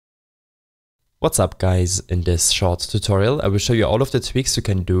What's up guys, in this short tutorial I will show you all of the tweaks you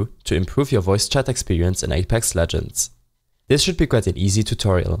can do to improve your voice chat experience in Apex Legends. This should be quite an easy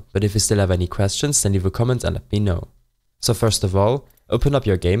tutorial, but if you still have any questions then leave a comment and let me know. So first of all, open up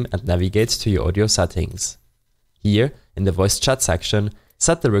your game and navigate to your audio settings. Here, in the voice chat section,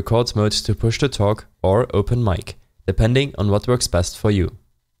 set the record mode to push to talk or open mic, depending on what works best for you.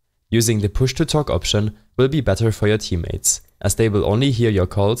 Using the push to talk option will be better for your teammates, as they will only hear your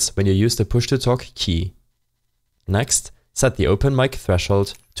calls when you use the push to talk key. Next, set the open mic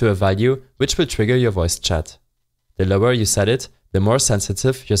threshold to a value which will trigger your voice chat. The lower you set it, the more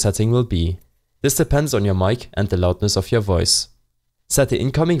sensitive your setting will be. This depends on your mic and the loudness of your voice. Set the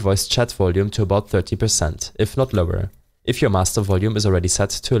incoming voice chat volume to about 30%, if not lower, if your master volume is already set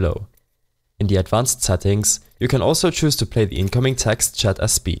to low. In the advanced settings, you can also choose to play the incoming text chat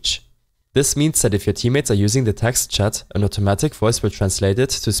as speech. This means that if your teammates are using the text chat, an automatic voice will translate it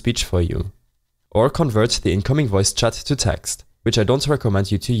to speech for you. Or convert the incoming voice chat to text, which I don't recommend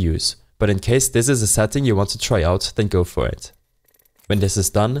you to use, but in case this is a setting you want to try out, then go for it. When this is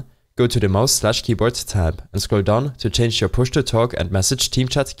done, go to the mouse/keyboard tab and scroll down to change your push to talk and message team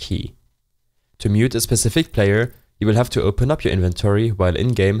chat key. To mute a specific player, you will have to open up your inventory while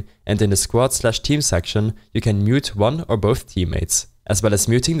in-game, and in the squad/team section you can mute one or both teammates, as well as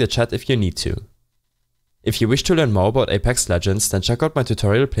muting the chat if you need to. If you wish to learn more about Apex Legends, then check out my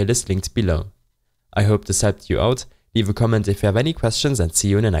tutorial playlist linked below. I hope this helped you out, leave a comment if you have any questions and see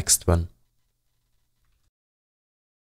you in the next one.